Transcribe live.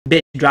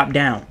Bitch, drop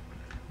down.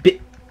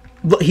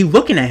 Look, he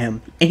looking at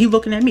him, and he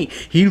looking at me.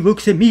 He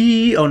looks at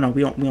me. Oh no,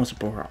 we don't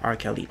support R.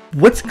 Kelly.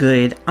 What's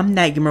good? I'm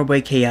That Gamer Boy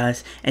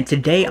Chaos, and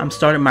today I'm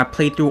starting my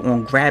playthrough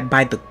on Grabbed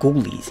by the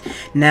Ghoulies.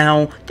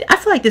 Now, I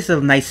feel like this is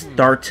a nice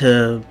start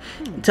to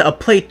a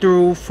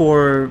playthrough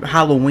for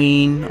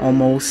Halloween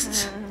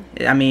almost.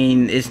 I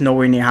mean, it's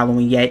nowhere near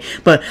Halloween yet,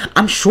 but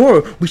I'm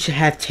sure we should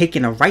have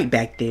taken a right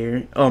back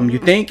there. You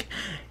think?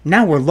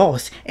 Now we're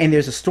lost, and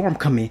there's a storm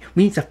coming.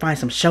 We need to find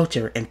some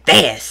shelter and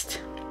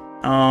fast.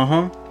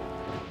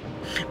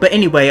 But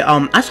anyway,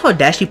 I saw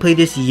Dashy play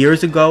this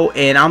years ago,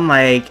 and I'm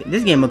like,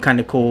 this game looked kind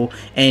of cool,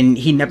 and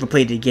he never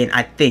played it again.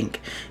 I think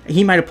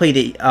he might have played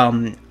it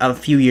a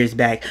few years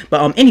back.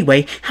 But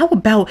anyway, how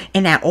about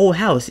in that old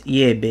house?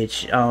 Yeah,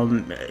 bitch.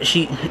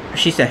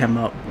 She set him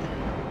up.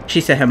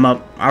 She set him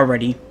up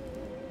already.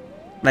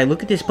 Like,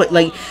 look at this place.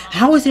 Like,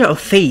 how is there a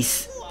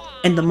face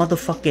in the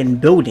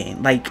motherfucking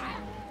building? Like,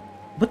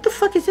 what the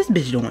fuck is this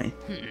bitch doing?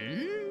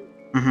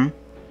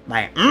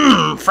 Like,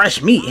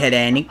 fresh meat, head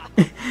Annie.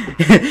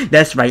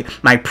 That's right,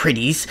 my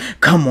pretties.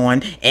 Come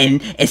on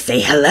and say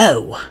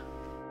hello.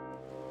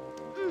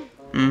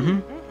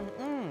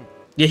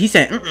 Yeah, he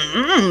said,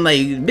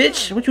 like,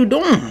 bitch, what you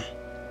doing?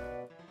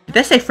 Did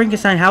that say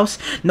Frankenstein house?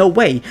 No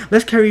way.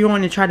 Let's carry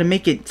on and try to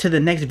make it to the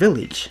next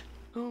village.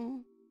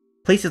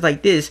 Places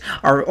like this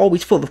are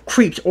always full of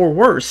creeps or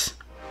worse.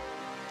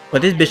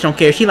 But this bitch don't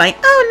care. She like,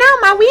 oh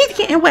no, my weed's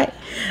getting wet.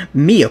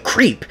 Me a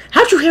creep?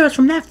 How'd you hear us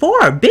from that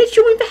far? Bitch,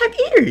 you even have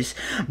ears.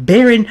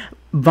 Baron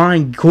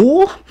Von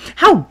Ghoul?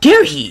 How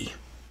dare he?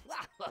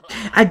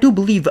 I do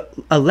believe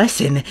a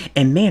lesson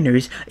in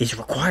manners is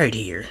required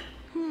here.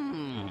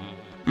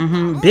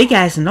 Big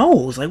ass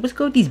nose. Like, what's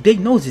good with these big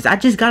noses? I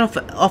just got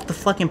off the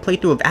fucking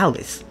playthrough of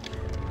Alice.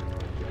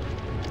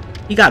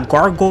 You got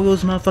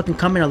gargoyles motherfucking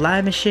coming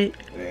alive and shit.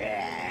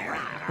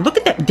 Look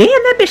at that. Damn,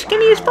 that bitch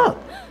skinny as fuck.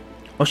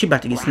 Oh, she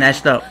about to get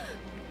snatched up.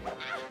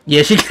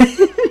 Yeah, she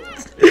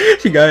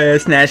she got her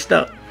ass snatched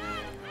up.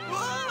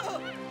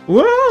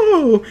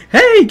 Whoa!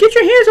 Hey, get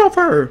your hands off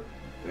her!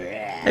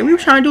 Hey, we were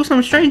trying to do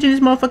something strange in this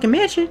motherfucking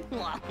mansion.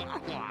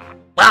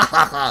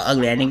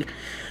 Ugly nigga.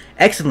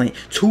 Excellent.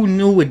 2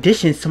 new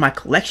additions to my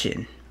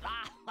collection.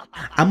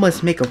 I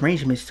must make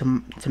arrangements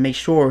to make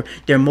sure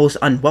they're most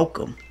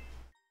unwelcome.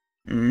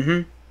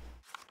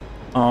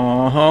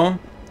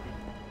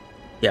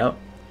 Yep.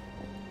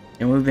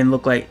 And we've been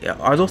look like,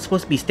 are those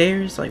supposed to be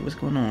stairs? Like, what's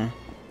going on?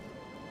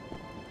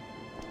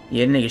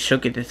 Yeah, nigga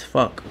shook it as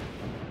fuck.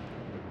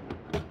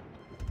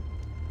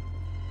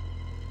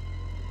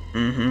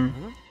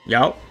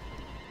 Yup.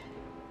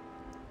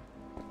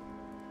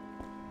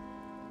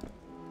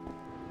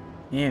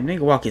 Damn,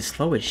 nigga walking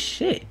slow as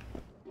shit.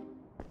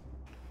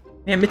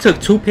 Damn, it took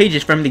 2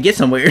 pages for him to get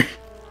somewhere.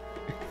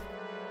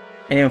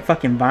 And then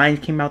fucking vines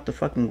came out the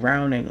fucking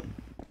ground and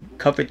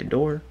covered the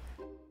door.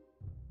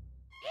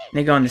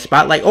 Nigga on the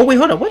spotlight. Oh wait,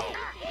 hold up, what?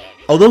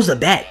 Oh, those are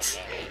bats.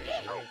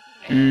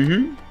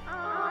 And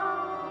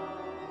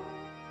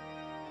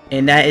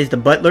that is the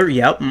butler.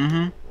 Yep.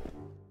 Nigga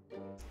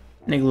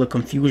look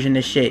confusion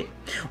as shit.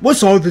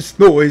 What's all this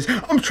noise?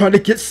 I'm trying to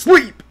get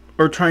sleep.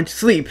 Or trying to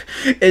sleep.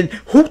 And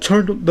who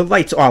turned the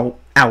lights out?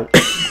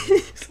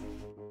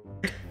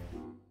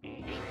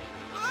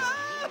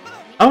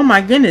 Oh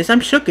my goodness, I'm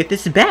shook at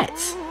this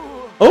bats.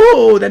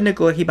 Oh, that nigga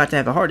look he about to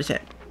have a heart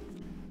attack.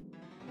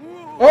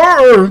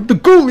 The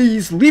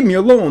Ghoulies, leave me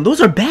alone.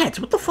 Those are bats.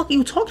 What the fuck are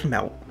you talking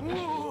about?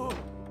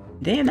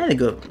 Damn, that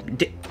nigga.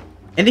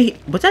 And then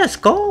was that a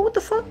skull? What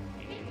the fuck?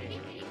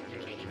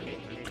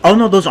 Oh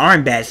no, those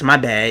aren't bats. My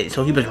bad.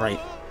 So he was right.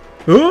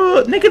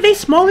 Nigga, they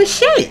small as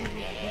shit.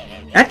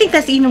 I think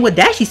that's even what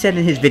Dashy said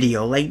in his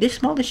video. Like, they're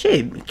small as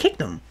shit. We kicked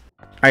them.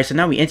 Alright, so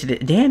now we entered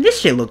it. Damn, this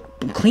shit look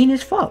clean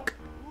as fuck.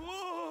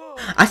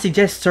 I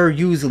suggest sir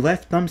use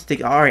left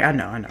thumbstick. Alright, I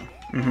know.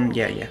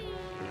 Yeah.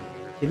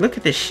 Hey, look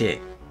at this shit.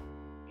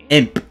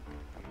 Imp.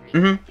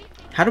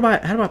 How do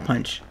I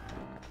punch?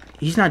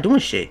 He's not doing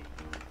shit.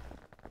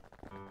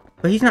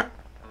 But he's not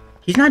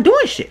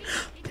doing shit.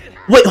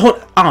 Wait,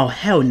 hold. Oh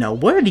hell no.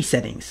 What are these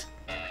settings?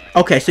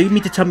 Okay, so you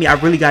mean to tell me I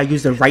really gotta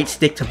use the right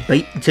stick to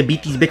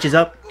beat these bitches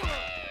up?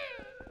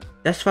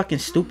 That's fucking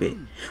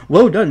stupid.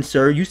 Well done,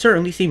 sir. You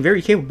certainly seem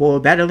very capable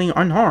of battling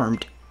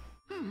unharmed.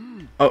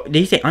 Oh, did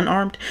he say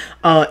unarmed?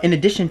 In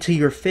addition to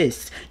your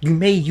fists, you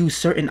may use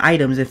certain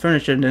items and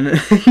furniture.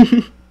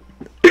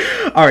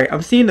 Alright,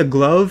 I'm seeing the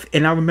glove,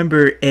 and I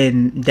remember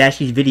in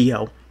Dashy's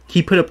video,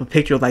 he put up a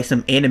picture of like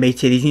some anime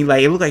titties, and he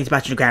like, it looked like he's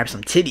about to grab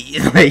some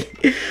titties. Like,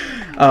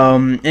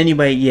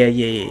 anyway,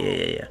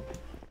 yeah.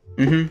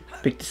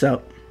 Pick this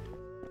up.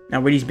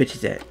 Now, where these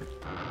bitches at?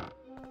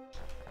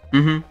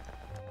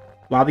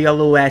 Why be y'all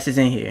little asses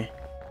in here?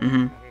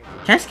 Can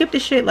I skip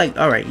this shit? Like,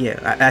 alright,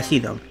 yeah, I see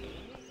them.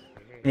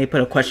 And they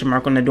put a question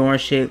mark on the door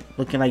and shit,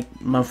 looking like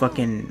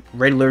motherfucking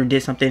Riddler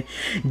did something.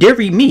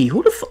 Deary me,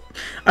 who the fuck?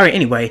 Alright,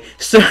 anyway,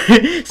 sir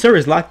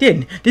is locked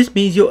in. This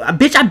means you,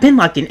 bitch, I've been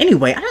locked in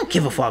anyway. I don't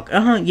give a fuck.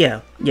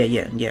 Yeah.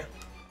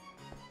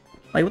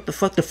 Like, what the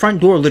fuck? The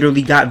front door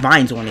literally got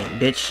vines on it,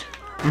 bitch.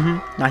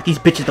 Knock these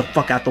bitches the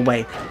fuck out the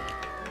way.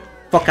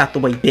 Fuck out the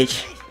way,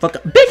 bitch.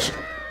 Bitch!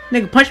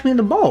 Nigga, punch me in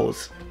the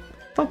balls.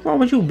 Fuck wrong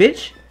with you,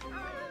 bitch?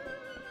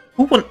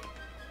 Who want...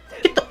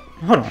 Get the...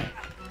 Hold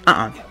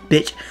on.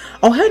 Bitch.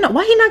 Oh, hell no.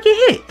 Why he not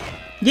get hit?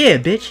 Yeah,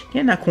 bitch. Get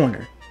in that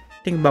corner.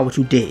 Think about what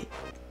you did.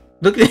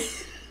 Look at...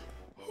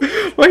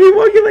 Why he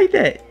walking like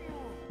that?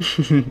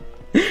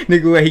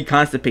 Nigga, where he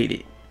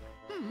constipated.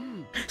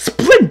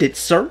 Splendid,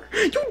 sir.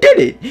 You did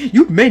it.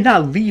 You may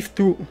not leave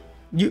through...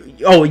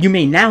 You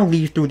may now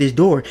leave through this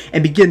door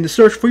and begin the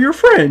search for your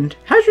friend.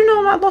 How'd you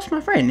know I lost my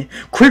friend?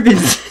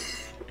 Crivens.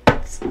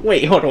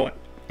 Wait, hold on.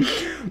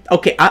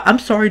 Okay, I'm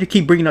sorry to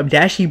keep bringing up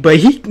Dashy, but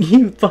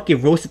he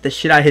fucking roasted the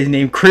shit out of his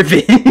name,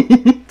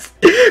 Crivens.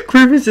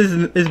 Crivens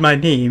is my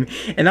name,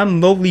 and I'm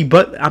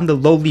the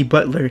lowly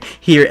butler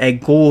here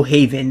at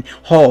Goldhaven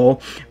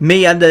Hall.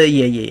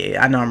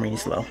 Yeah. I know I'm reading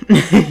slow.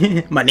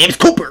 My name's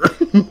Cooper.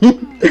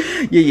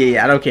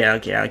 yeah. I don't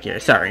care.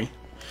 Sorry.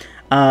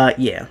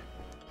 Yeah.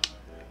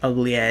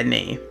 Ugly ass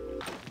name.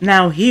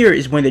 Now here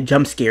is when the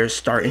jump scares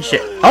start and shit.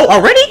 Oh,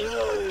 already?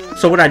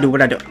 So what I do?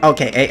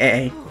 Okay,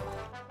 hey.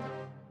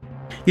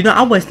 You know,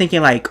 I was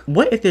thinking like,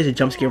 what if there's a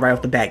jump scare right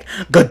off the back?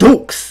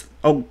 Gadooks!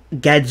 Oh,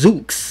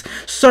 Gadzooks!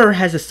 Sir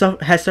has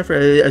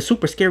suffered a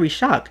super scary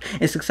shock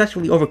and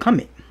successfully overcome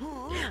it.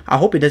 I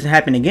hope it doesn't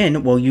happen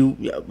again. Well, you're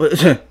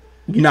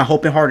not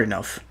hoping hard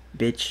enough,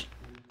 bitch.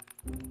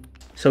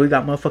 So we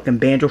got motherfucking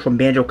Banjo from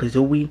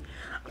Banjo-Kazooie.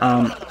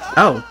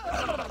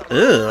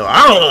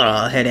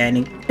 Head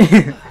Annie.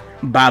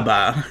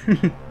 Baba.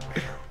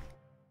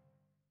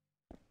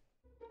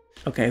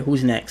 Okay,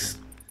 who's next?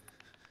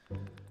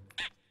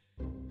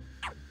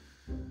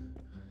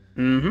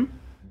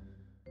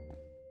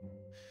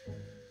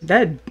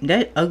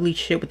 That ugly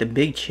shit with the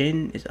big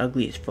chin is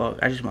ugly as fuck.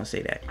 I just want to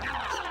say that.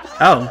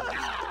 Oh.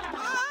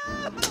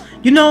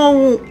 You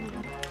know,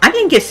 I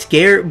didn't get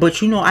scared,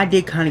 but you know, I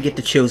did kind of get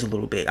the chills a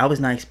little bit. I was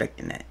not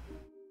expecting that.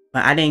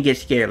 But I didn't get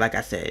scared, like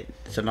I said.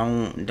 So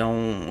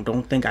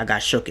don't think I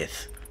got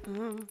shooketh.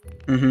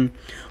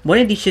 One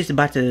of these shit's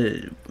about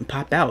to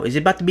pop out. Is it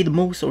about to be the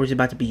moose or is it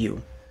about to be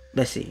you?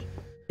 Let's see.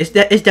 It's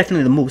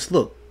definitely the moose.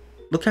 Look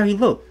how he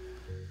look.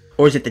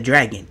 Or is it the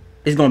dragon?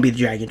 It's gonna be the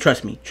dragon.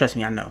 Trust me,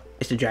 I know.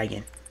 It's the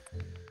dragon.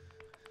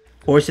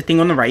 Or it's the thing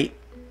on the right.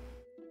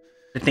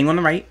 The thing on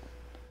the right.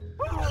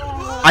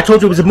 I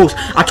told you it was a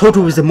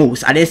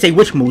moose. I didn't say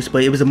which moose,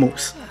 but it was a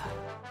moose.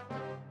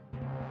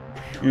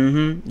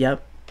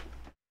 Yep.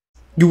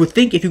 You would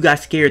think if you got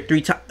scared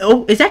 3 times.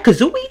 Oh, is that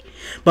Kazooie?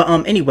 But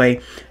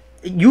anyway,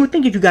 you would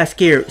think if you got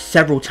scared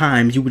several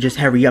times, you would just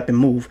hurry up and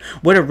move.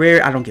 What a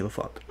rare. I don't give a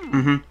fuck.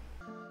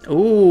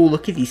 Ooh,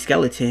 look at these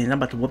skeletons. I'm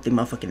about to whoop their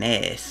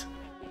motherfucking ass.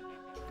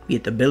 Be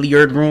at the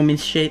billiard room and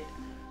shit.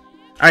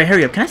 Alright,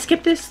 hurry up. Can I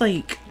skip this?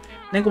 Like,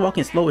 nigga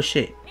walking slow as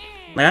shit.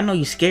 Like, I know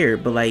you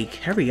scared, but like,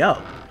 hurry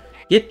up.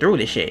 Get through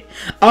this shit.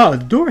 The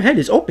door ahead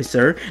is open,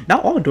 sir.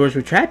 Not all doors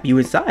will trap you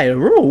inside a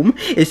room.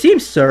 It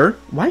seems, sir.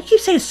 Why do you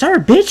keep saying sir,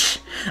 bitch?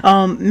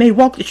 May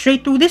walk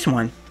straight through this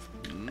one.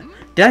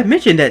 Did I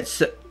mention that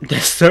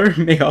sir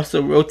may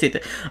also rotate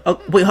the... Oh,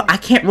 wait, I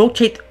can't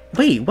rotate...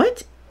 Wait,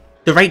 what?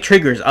 The right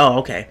triggers. Oh,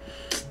 okay.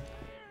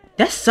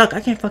 That suck. I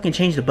can't fucking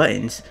change the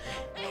buttons.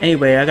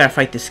 Anyway, I gotta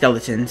fight the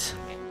skeletons.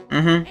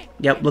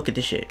 Yep, look at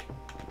this shit.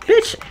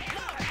 Bitch.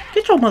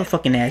 Get your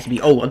motherfucking ass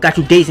beat. Oh, I got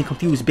you dazed and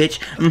confused, bitch.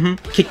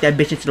 Kick that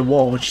bitch into the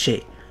wall and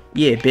shit.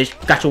 Yeah, bitch.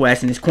 Got your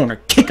ass in this corner.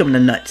 Kick him in the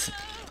nuts.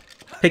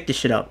 Pick this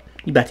shit up.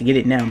 You about to get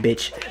it now,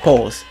 bitch.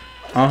 Pause.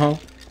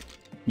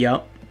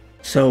 Yep.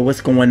 So,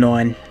 what's going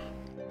on?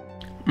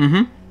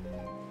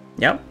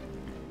 Yep.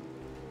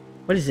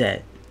 What is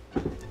that?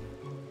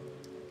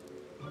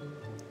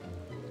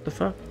 The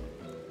fuck?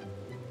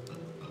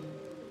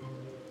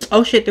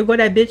 Oh shit, there go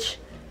that bitch.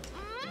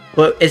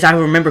 But if I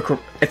remember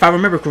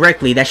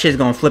correctly, that shit's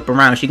gonna flip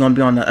around. She's gonna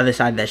be on the other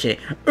side of that shit.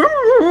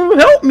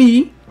 Help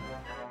me.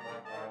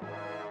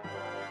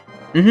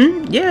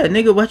 Yeah,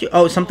 nigga, what you...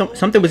 Oh,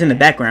 something was in the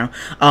background.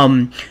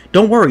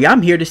 Don't worry,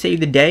 I'm here to save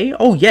the day.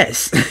 Oh,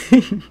 yes.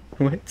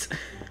 What?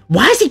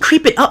 Why is he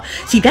creeping up?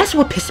 See, that's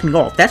what pissed me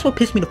off. That's what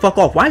pissed me the fuck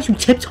off. Why is you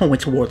tiptoeing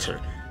towards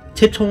her?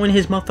 Tiptoeing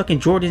his motherfucking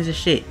Jordans and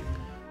shit.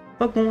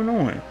 What going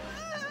on?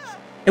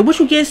 And what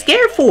you getting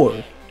scared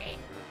for?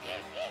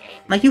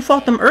 Like, you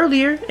fought them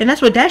earlier, and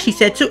that's what Dashy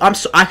said too. I'm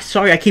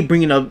sorry I keep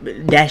bringing up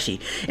Dashy.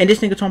 And this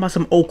nigga talking about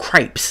some old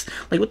cripes.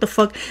 Like, what the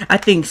fuck? I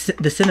think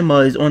the cinema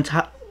is on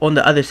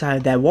the other side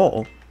of that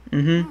wall.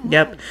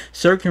 Yep.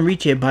 Sir can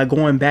reach it by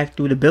going back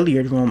through the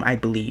billiard room, I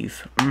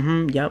believe.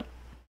 Yep.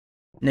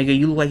 Nigga,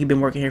 you look like you've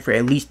been working here for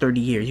at least 30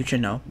 years. You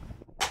should know.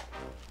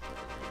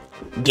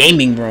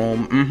 Gaming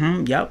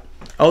room. Yep.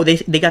 Oh, they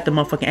got the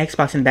motherfucking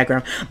Xbox in the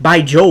background.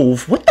 By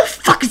Jove. What the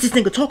fuck is this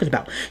nigga talking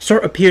about? Sir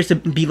appears to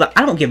be like...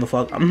 I don't give a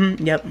fuck.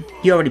 Yep.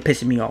 He already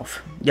pissing me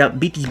off. Yep.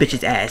 Beat these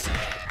bitches' ass.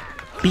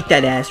 Beat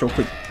that ass real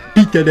quick.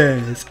 Beat that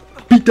ass.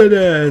 Beat that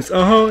ass.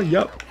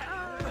 Yep.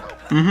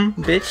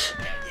 Bitch.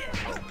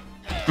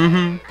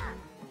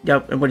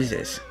 Yep. And what is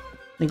this?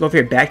 Let me go over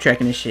here backtracking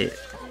this shit.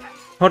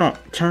 Hold on.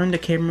 Turn the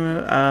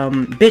camera.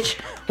 Bitch.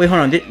 Wait,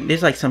 hold on.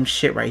 There's like some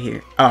shit right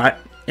here. Alright.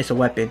 It's a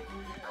weapon.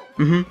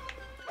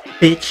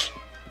 Bitch.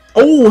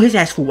 Oh, his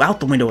ass flew out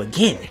the window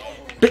again.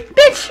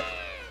 Bitch!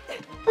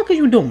 What are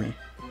you doing?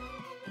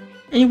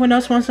 Anyone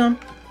else want some?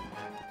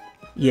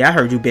 Yeah, I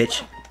heard you,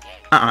 bitch.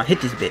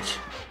 Hit this bitch.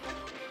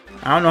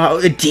 I don't know how.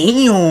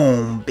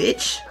 Damn,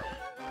 bitch.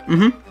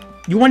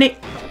 You want it?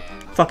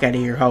 Fuck out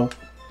of here, hoe.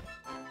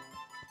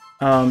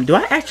 Do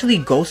I actually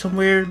go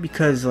somewhere?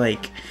 Because,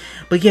 like...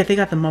 But yeah, they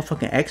got the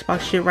motherfucking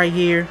Xbox shit right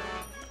here.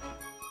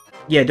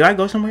 Yeah, do I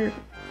go somewhere?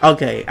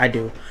 Okay, I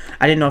do.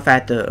 I didn't know if I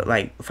had to,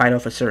 like, fight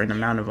off a certain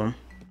amount of them.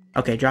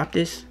 Okay, drop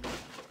this.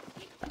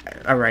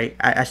 Alright,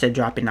 I said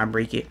drop it, not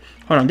break it.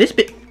 Hold on, this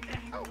bit...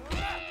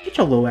 Get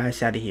your little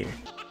ass out of here.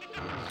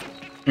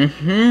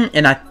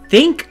 And I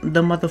think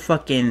the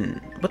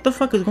motherfucking... What the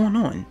fuck is going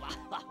on?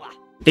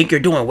 Think you're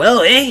doing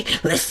well, eh?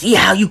 Let's see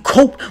how you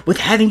cope with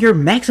having your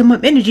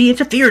maximum energy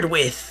interfered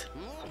with.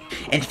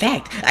 In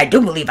fact, I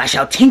do believe I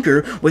shall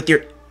tinker with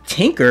your...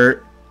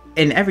 Tinker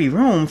in every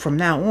room from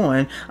now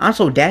on. I'm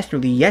so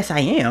dastardly, yes I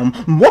am.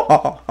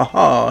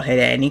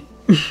 Hey Annie.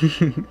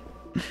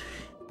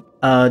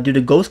 Do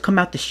the ghosts come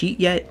out the sheet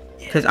yet?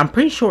 Because I'm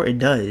pretty sure it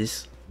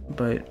does.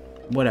 But,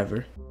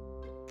 whatever.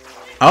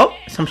 Oh,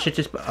 some shit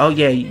just... Oh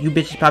yeah, you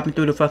bitches popping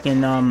through the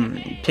fucking,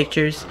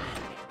 pictures.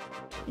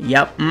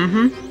 Yep,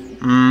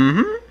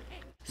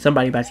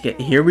 Somebody about to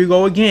get... Here we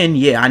go again.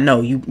 Yeah, I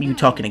know. You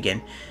talking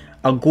again.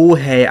 A ghoul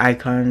head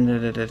icon.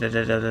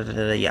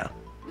 Yeah.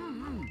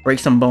 Break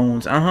some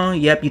bones.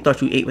 Yep, you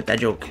thought you ate with that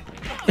joke.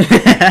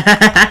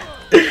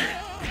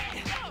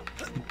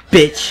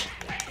 Bitch.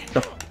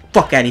 The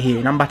fuck out of here.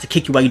 And I'm about to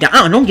kick you while you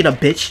down. Don't get up,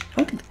 bitch.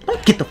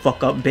 Don't get the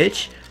fuck up,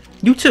 bitch.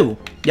 You too.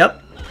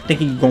 Yep.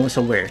 Thinking you going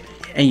somewhere.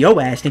 And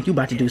your ass think you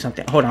about to do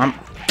something. Hold on.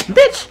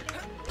 Bitch.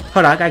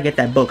 Hold on. I gotta get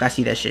that book. I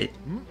see that shit.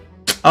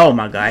 Oh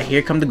my god.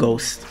 Here come the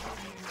ghost.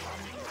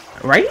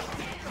 Right?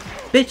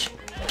 Bitch.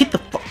 Get the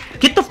fuck.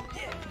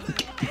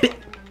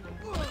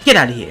 Get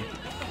out of here.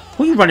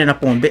 Who you running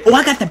up on, bitch? Oh,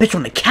 I got that bitch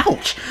on the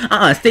couch.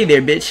 Stay there,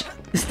 bitch.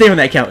 Stay on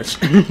that couch.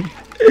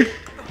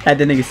 Had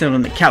the nigga sitting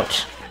on the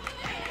couch.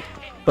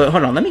 But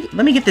hold on, let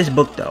me get this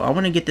book though. I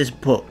want to get this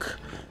book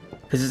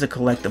because it's a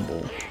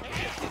collectible.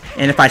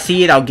 And if I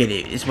see it, I'll get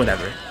it. It's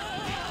whatever.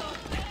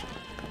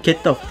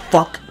 Get the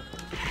fuck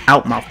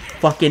out my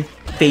fucking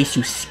face,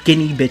 you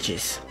skinny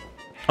bitches.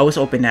 Oh, it's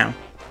open now.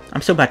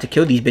 I'm still about to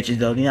kill these bitches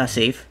though. They're not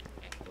safe.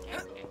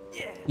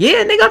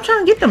 Yeah, nigga, I'm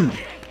trying to get them.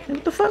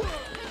 What the fuck?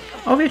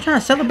 Over here trying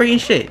to celebrate and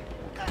shit.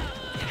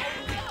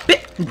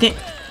 It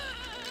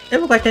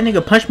looked like that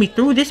nigga punched me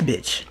through this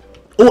bitch.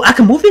 Oh, I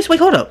can move this? Wait,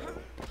 hold up.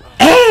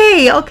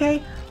 Hey,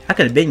 okay. I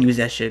could have been used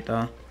that shit,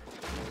 though.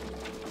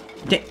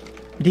 Did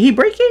he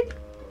break it?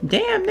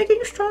 Damn, nigga,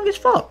 you strong as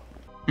fuck.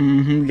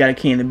 We got a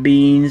can of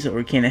beans or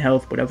a can of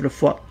health, whatever the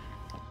fuck.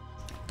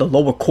 The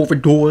lower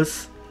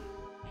corridors.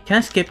 Can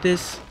I skip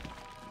this?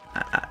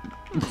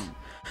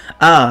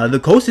 The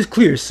coast is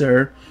clear,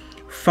 sir.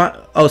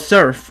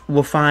 Sir,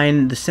 we'll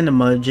find the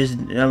cinema just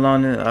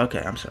along the...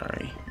 Okay, I'm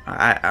sorry.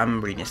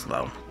 I'm reading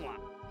slow.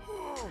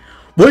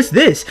 What's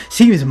this?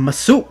 Seems my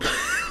soup.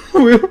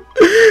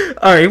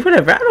 Alright,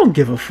 whatever. I don't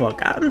give a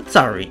fuck. I'm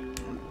sorry.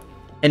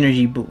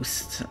 Energy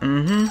boost.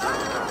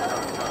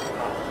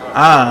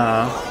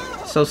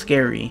 So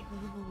scary.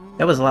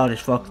 That was loud as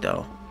fuck,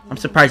 though. I'm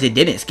surprised it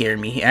didn't scare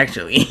me,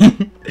 actually.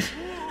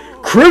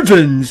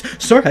 Crivens!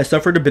 Sir has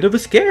suffered a bit of a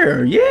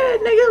scare. Yeah,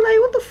 nigga, like,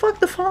 what the fuck?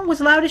 The phone was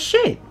loud as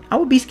shit. I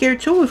would be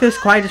scared too if it was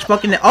quiet as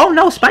fucking... Oh,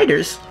 no,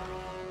 spiders.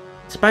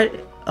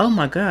 Oh,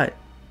 my God.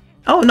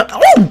 Oh, no.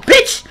 Oh,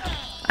 bitch!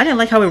 I didn't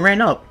like how it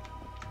ran up.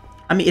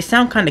 I mean, it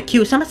sounded kind of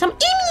cute. Some...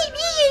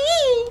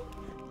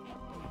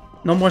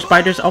 No more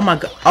spiders? Oh, my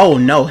God. Oh,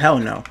 no. Hell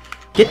no.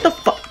 Get the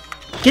fuck...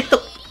 Get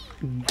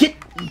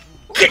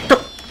the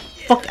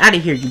fuck out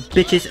of here, you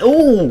bitches.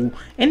 Oh,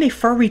 and they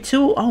furry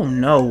too. Oh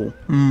no.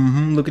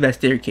 Look at that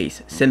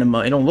staircase. Cinema.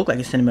 It don't look like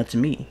a cinema to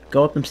me.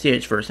 Go up them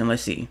stairs first and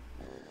let's see.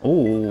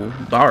 Oh,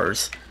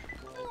 bars.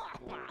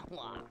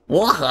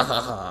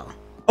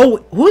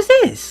 Oh, who's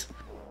this?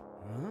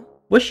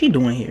 What's she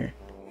doing here?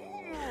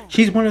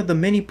 She's one of the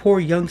many poor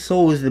young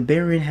souls the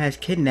Baron has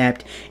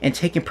kidnapped and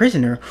taken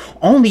prisoner.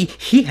 Only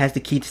he has the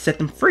key to set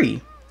them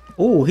free.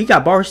 Oh, he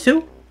got bars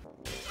too?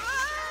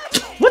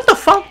 What the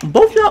fuck?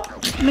 Both y'all?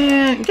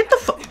 Man, get the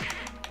fuck.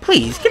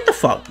 Please, get the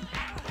fuck.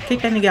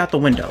 Kick that nigga out the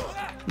window.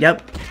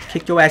 Yep.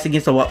 Kick your ass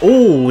against the wall.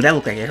 Oh, that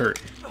looked like it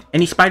hurt.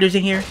 Any spiders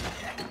in here?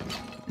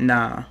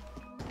 Nah.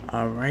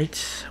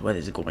 Alright. What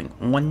is going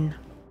on?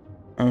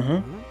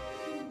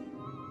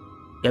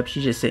 Yep,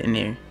 she's just sitting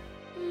there.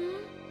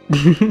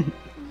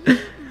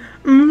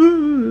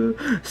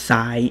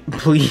 Sigh,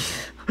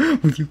 please.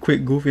 Would you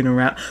quit goofing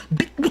around?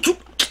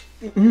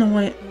 You know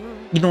what?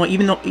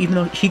 Even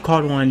though she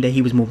called on that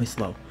he was moving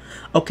slow.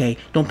 Okay,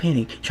 don't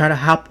panic. Try to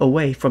hop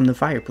away from the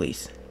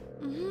fireplace.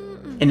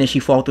 And then she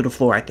fall through the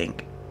floor, I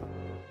think.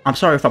 I'm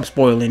sorry if I'm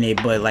spoiling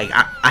it, but like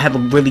I have a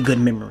really good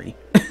memory.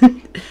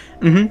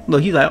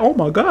 Look, he's like, oh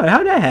my god,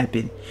 how'd that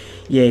happen?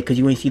 Yeah, because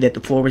you ain't see that the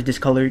floor was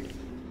discolored.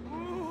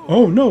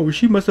 Oh no,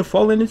 she must have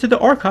fallen into the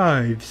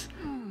archives.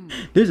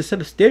 There's a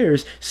set of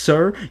stairs,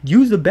 sir.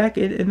 Use the back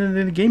in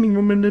the gaming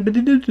room.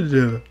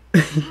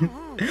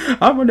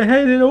 I'm gonna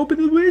head and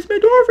open the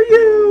basement door for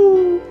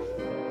you.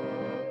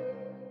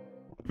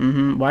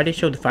 Why they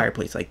show the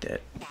fireplace like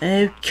that?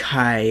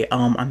 Okay,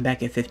 I'm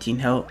back at 15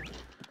 health.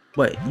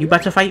 What, you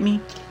about to fight me?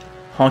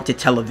 Haunted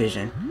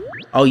television.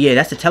 Oh yeah,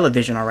 that's the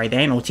television, alright. There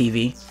ain't no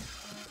TV.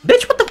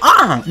 Bitch, what the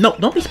no,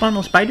 don't be spawning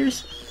those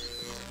spiders.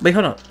 Wait,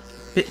 hold on.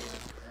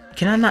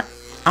 Can I not?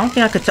 I don't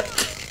think I could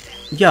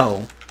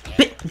yo.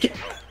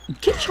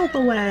 Get your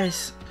little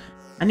ass.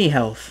 I need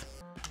health.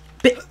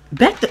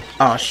 Back the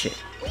oh shit.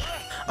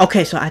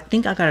 Okay, so I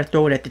think I gotta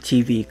throw it at the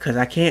TV because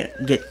I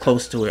can't get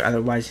close to it,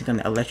 otherwise it's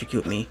gonna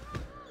electrocute me.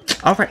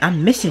 Alright,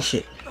 I'm missing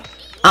shit.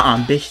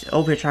 Bitch,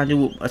 over here trying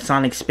to do a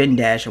Sonic spin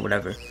dash or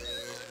whatever.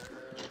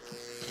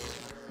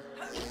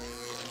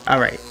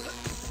 Alright.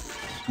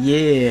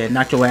 Yeah,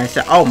 knock your ass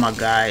out. Oh my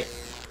god.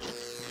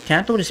 Can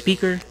I throw the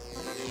speaker?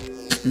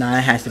 Nah,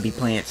 it has to be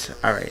plants.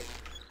 Alright.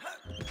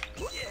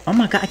 Oh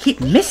my god, I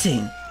keep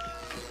missing.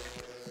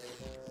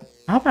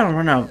 I hope I don't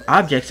run out of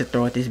objects to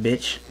throw at this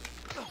bitch.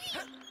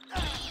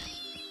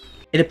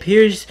 It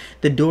appears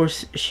the door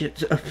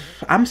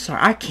I'm sorry,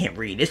 I can't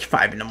read. It's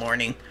 5 in the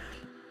morning.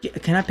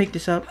 Can I pick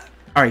this up?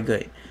 Alright,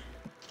 good.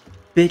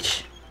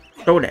 Bitch,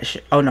 throw that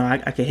shit. Oh no, I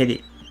can hit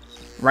it.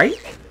 Right?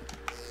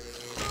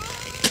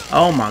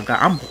 Oh my god,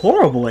 I'm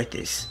horrible at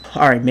this.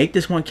 Alright, make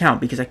this one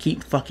count because I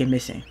keep fucking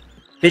missing.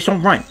 Bitch,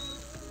 don't run.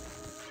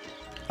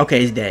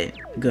 Okay, it's dead.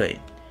 Good.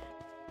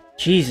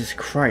 Jesus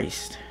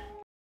Christ.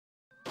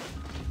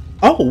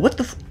 Oh, what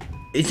the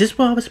is this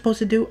what I was supposed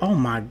to do? Oh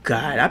my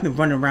god, I've been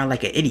running around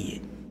like an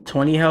idiot.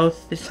 20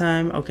 health this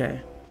time? Okay.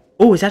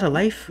 Oh, is that a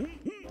life?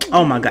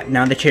 Oh my god,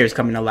 now the chair is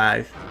coming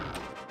alive.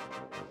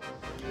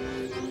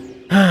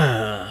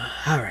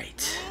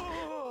 Alright.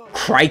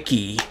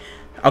 Crikey.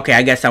 Okay,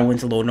 I guess that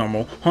one's a little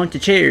normal.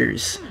 Haunted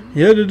chairs.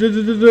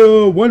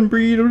 One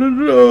breed.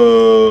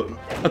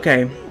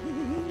 Okay.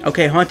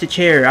 Okay, haunted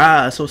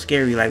chair. So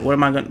scary. Like, what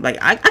am I gonna... Like,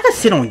 I gotta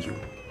sit on you,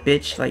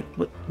 bitch. Like,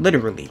 what,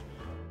 literally.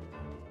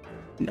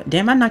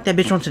 Damn, I knocked that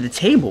bitch onto the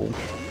table.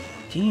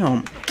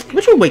 Damn.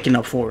 What you waking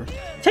up for?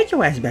 Take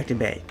your ass back to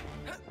bed.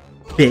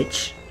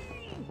 Bitch.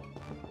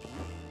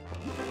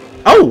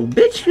 Oh,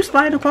 bitch, you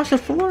sliding across the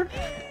floor?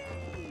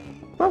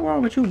 What's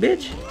wrong with you,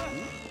 bitch?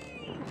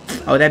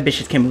 Oh, that bitch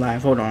just came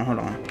alive. Hold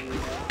on.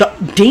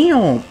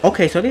 Damn.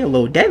 Okay, so they're a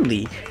little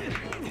deadly.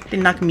 They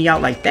knocking me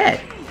out like that.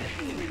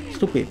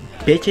 Stupid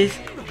bitches.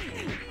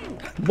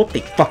 Whoop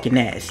they fucking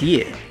ass,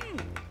 yeah.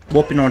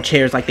 Whooping on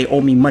chairs like they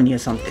owe me money or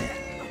something.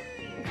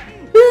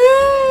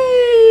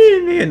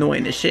 They're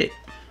annoying as shit.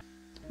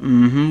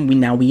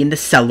 We in the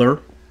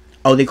cellar.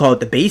 Oh, they call it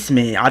the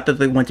basement. I thought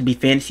they wanted to be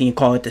fancy and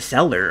call it the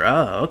cellar.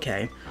 Oh,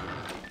 okay.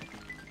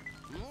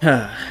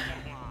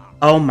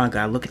 Oh my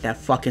god, look at that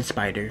fucking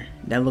spider.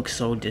 That looks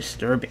so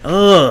disturbing.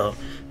 Ugh,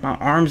 my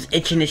arm's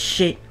itching as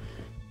shit.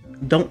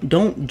 Don't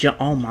jump.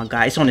 Oh my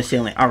god, it's on the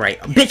ceiling. Alright,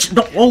 bitch,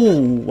 don't.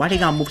 Oh, why they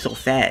gotta move so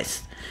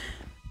fast?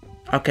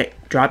 Okay,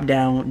 drop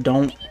down.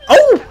 Don't.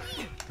 Oh!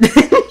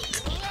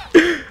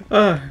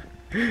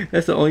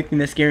 That's the only thing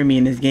that's scaring me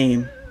in this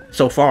game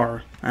so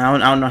far. I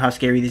don't know how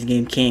scary this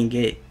game can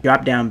get.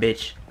 Drop down,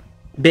 bitch.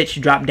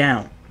 Bitch, drop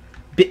down.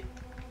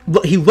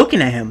 Look, he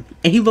looking at him,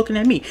 and he looking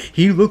at me.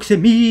 He looks at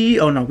me.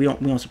 Oh no, we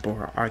don't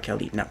support R.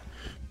 Kelly. No.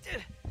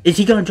 Is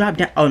he gonna drop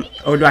down? Oh,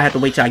 or do I have to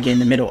wait till I get in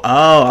the middle?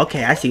 Oh,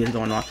 okay, I see what's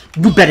going on.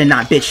 You better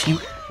not, bitch. You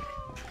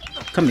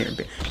come here,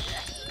 bitch.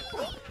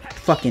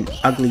 Fucking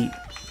ugly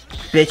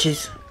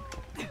bitches.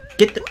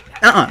 Get the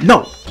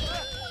no.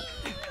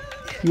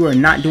 You are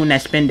not doing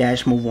that spin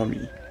dash move on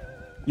me.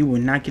 You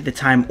will not get the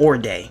time or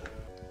day.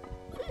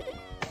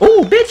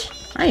 Oh, bitch!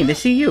 I didn't even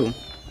see you.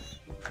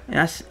 And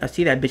I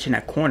see that bitch in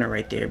that corner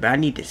right there, but I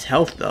need this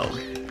health though,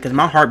 because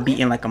my heart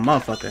beating like a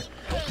motherfucker,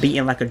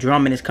 beating like a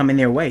drum, and it's coming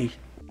their way.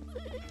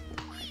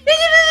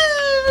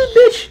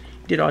 Bitch,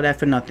 did all that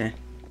for nothing.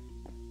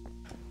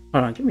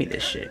 Hold on, give me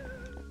this shit.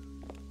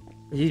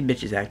 These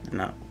bitches acting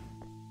up.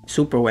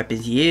 Super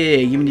weapons, yeah,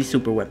 give me these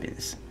super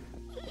weapons.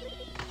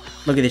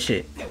 Look at this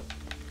shit.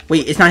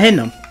 Wait, it's not hitting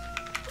them.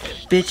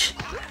 Bitch,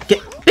 get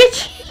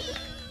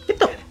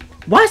the.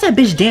 Why is that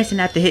bitch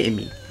dancing after hitting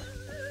me?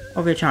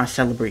 Over here trying to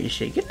celebrate and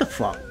shit. Get the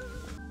fuck.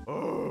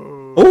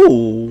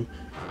 Oh,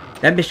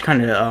 that bitch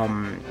kind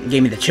of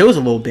gave me the chills a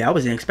little bit. I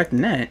wasn't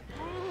expecting that.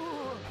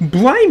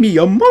 Blimey,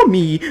 a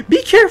mummy!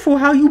 Be careful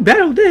how you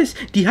battle this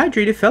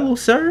dehydrated fellow,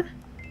 sir.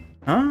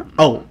 Huh?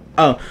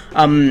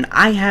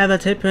 I have a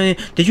tip.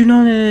 Did you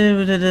know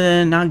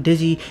that knock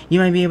dizzy? You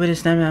might be able to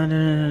snap out.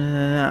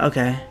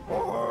 Okay.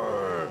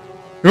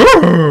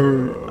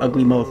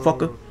 Ugly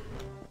motherfucker.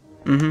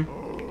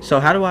 So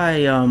how do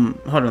I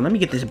hold on, let me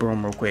get this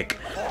broom real quick.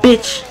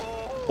 Bitch!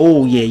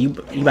 Oh yeah, you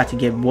about to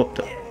get whooped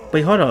up.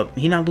 Wait, hold up.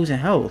 He not losing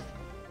health.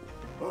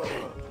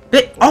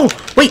 Oh,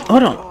 wait,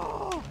 hold on.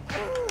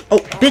 Oh,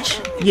 bitch.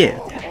 Yeah.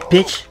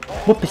 Bitch.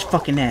 Whoop his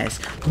fucking ass.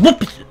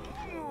 Whoop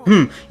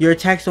it. Your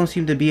attacks don't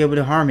seem to be able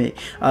to harm it.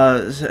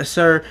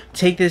 Sir,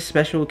 take this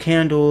special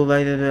candle.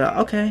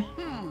 Okay.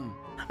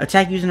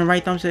 Attack using the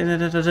right thumb.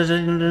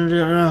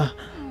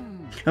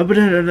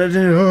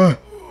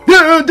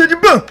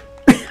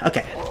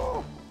 Okay.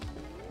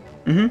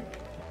 You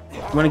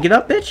wanna get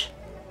up, bitch?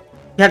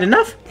 You had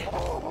enough?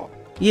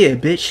 Yeah,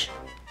 bitch.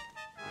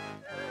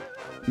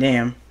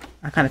 Damn.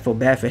 I kind of feel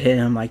bad for hitting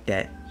him like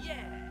that.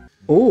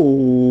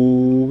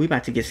 Oh, we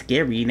about to get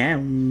scary now.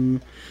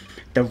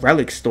 The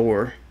relic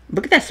store.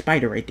 Look at that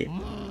spider right there.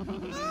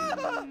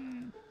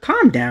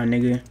 Calm down,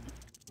 nigga.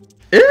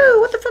 Ew,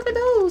 what the fuck are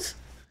those?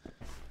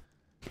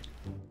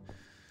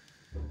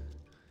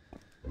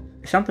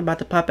 Is something about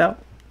to pop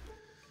out?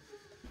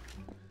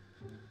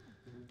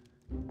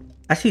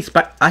 I see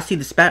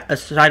a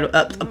shadow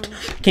up.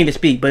 Can't even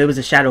speak, but it was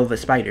a shadow of a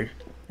spider.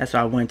 That's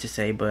what I wanted to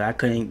say, but I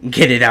couldn't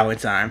get it out in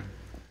time.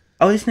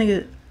 Oh, this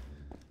nigga.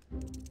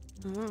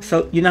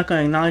 So you're not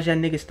gonna acknowledge that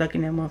nigga stuck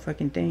in that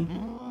motherfucking thing?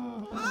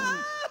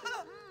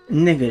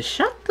 Nigga,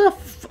 shut the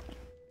f.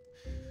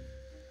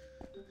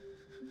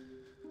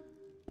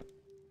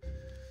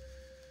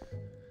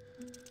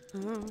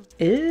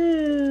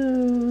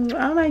 Ew.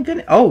 Oh my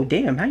goodness. Oh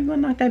damn, how you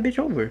gonna knock that bitch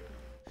over?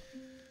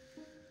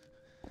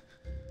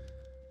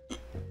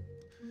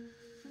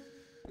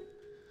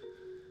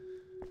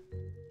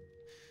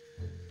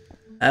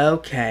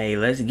 Okay,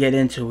 let's get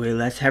into it.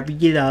 Let's hurry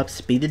it up,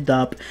 speed it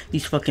up.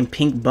 These fucking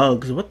pink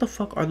bugs, what the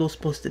fuck are those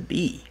supposed to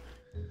be?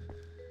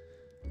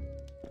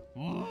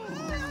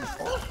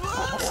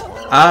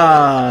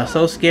 Ah,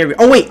 so scary.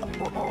 Oh wait.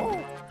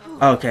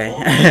 Okay.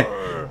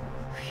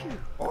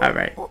 All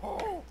right.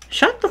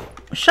 Shut up.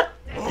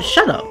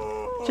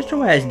 Sit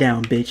your ass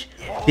down, bitch.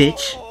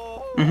 Bitch.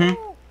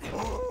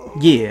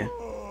 Yeah.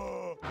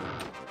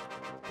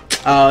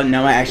 Oh,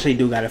 no, I actually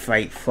do gotta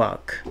fight.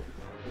 Fuck.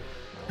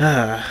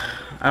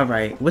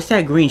 Alright. What's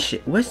that green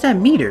shit? What's that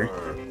meter?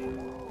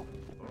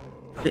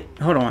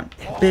 Hold on.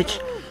 Bitch.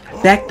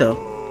 Back the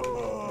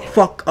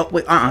fuck up.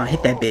 Wait,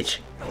 hit that bitch.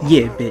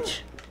 Yeah,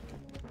 bitch.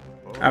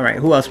 Alright,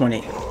 who else want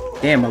it?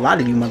 Damn, a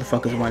lot of you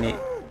motherfuckers want it.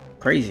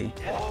 Crazy.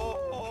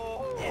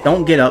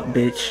 Don't get up,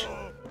 bitch.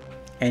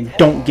 And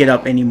don't get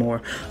up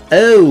anymore.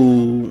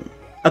 Oh.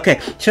 Okay,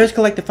 Church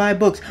collected 5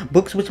 books.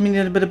 Books which mean...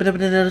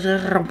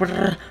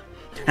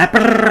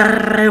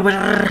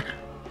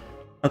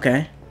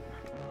 Okay.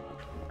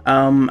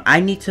 I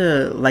need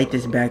to light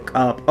this back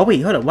up. Oh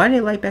wait, hold up. Why did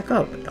it light back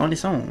up on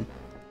its own?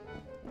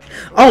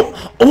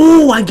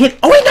 Oh, I get...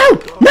 Oh wait,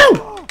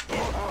 no!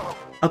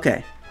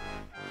 Okay.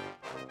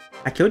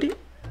 I killed it?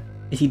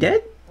 Is he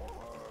dead?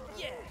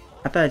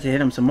 I thought I had to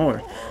hit him some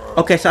more.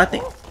 Okay, so I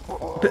think...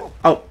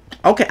 Oh,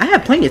 okay. I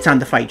have plenty of time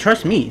to fight.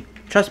 Trust me.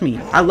 Trust me.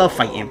 I love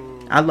fighting.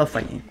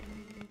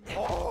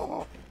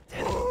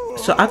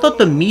 So I thought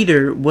the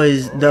meter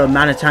was the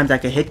amount of times I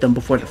could hit them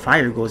before the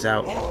fire goes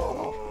out.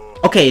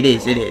 Okay, it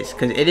is.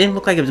 Because it didn't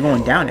look like it was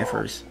going down at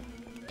first.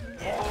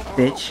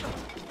 Bitch.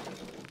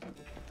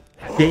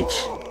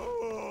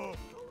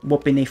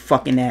 Whooping they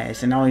fucking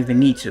ass, and I don't even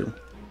need to.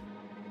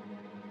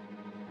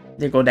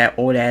 There go that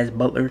old ass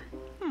butler.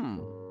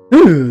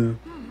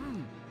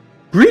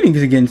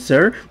 Greetings again,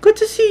 sir. Good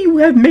to see you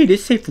have made it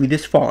safely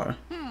this far.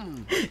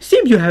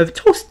 Seems you have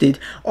toasted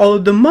all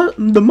of the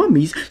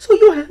mummies, so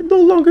you'll no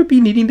longer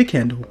be needing the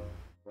candle.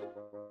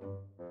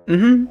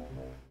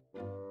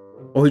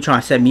 Oh, he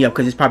trying to set me up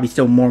because there's probably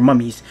still more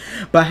mummies.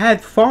 But I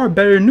have far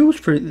better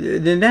news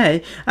than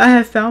that. I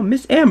have found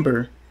Miss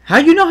Amber. How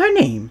do you know her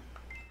name?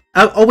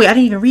 Oh wait, I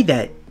didn't even read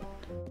that.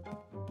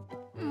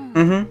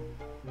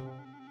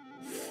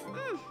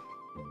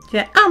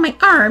 Yeah. Oh, my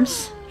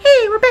arms.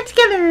 Hey, we're back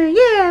together.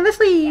 Yeah, let's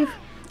leave.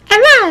 At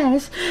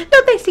last.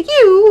 No thanks to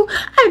you,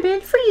 I've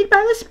been freed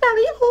by the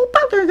smelly old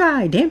butler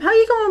guy. Damn, how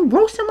you gonna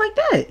roast him like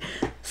that?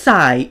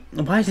 Sigh.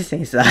 Why is it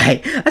saying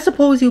sigh? I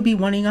suppose you'll be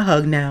wanting a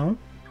hug now.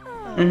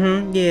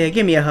 Yeah,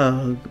 give me a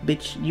hug.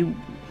 Bitch, you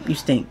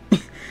stink.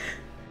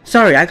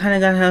 Sorry, I kinda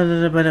got...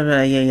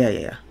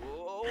 Yeah.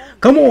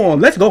 Come on,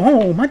 let's go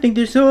home. I think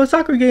there's still a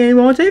soccer game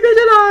on TV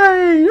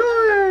tonight.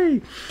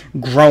 Yay!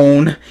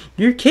 Groan.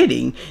 You're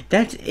kidding.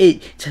 That's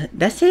it.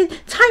 That's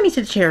it. Tie me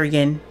to the chair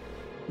again.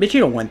 Bitch, you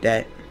don't want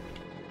that.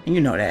 And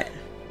you know that.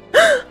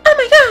 Oh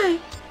my god!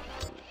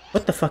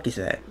 What the fuck is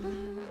that?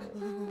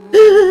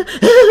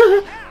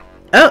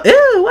 Oh,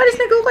 ew, why does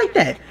nigga look like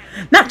that?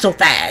 Not so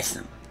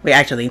fast. Wait,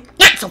 actually,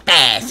 not so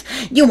fast.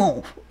 You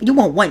won't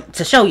want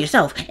to show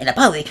yourself in the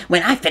public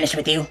when I finish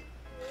with you.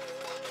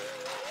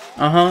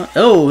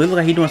 Oh, it looks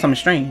like he's doing something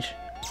strange.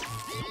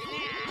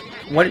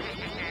 What?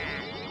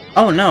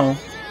 Oh no.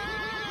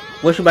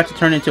 Was she about to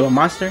turn into a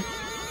monster?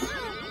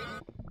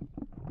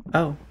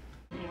 Oh.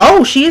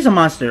 Oh, she is a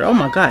monster. Oh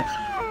my god.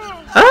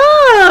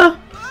 Ah!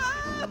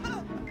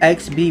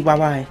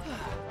 XBYY.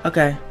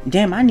 Okay.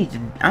 Damn, I need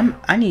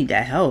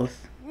that health.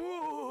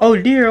 Oh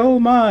dear, oh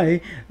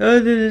my.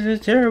 This is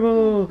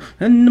terrible.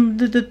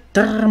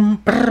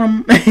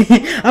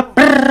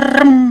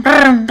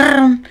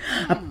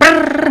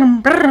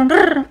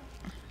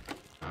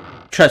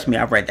 Trust me,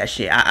 I read that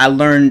shit. I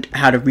learned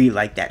how to read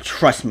like that.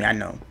 Trust me, I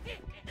know.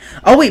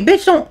 Oh wait,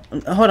 bitch, don't...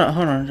 Hold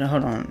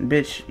on,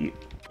 bitch.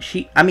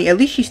 I mean, at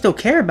least she still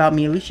care about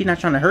me. At least she's not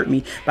trying to hurt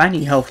me. But I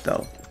need health,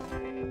 though.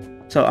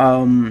 So,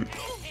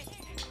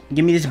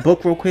 give me this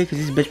book real quick,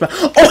 because this bitch...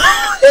 Oh!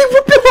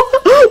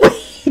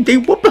 They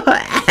whoop her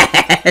ass!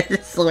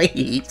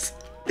 Sweet.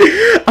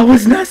 I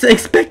was not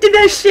expecting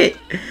that shit.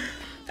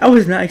 I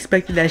was not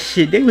expecting that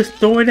shit. They was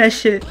throwing that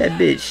shit at that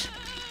bitch.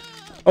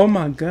 Oh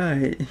my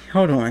god.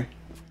 Hold on.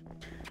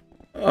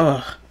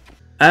 Ugh.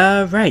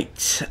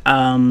 Alright.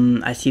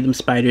 I see them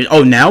spiders.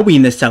 Oh, now we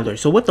in the cellar.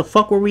 So what the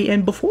fuck were we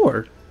in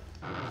before?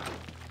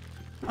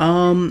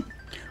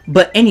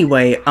 But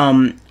anyway,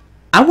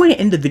 I want to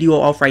end the video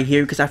off right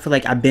here because I feel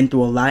like I've been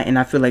through a lot, and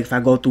I feel like if I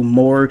go through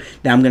more,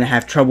 then I'm gonna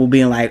have trouble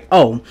being like,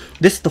 oh,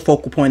 this is the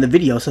focal point of the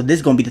video, so this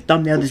is gonna be the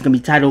thumbnail, this is gonna be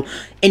the title.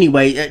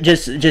 Anyway,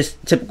 just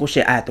typical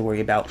shit I have to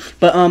worry about.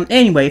 But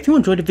anyway, if you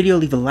enjoyed the video,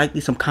 leave a like,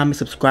 leave some comments,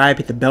 subscribe,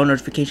 hit the bell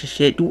notification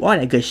shit, do all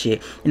that good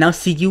shit, and I'll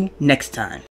see you next time.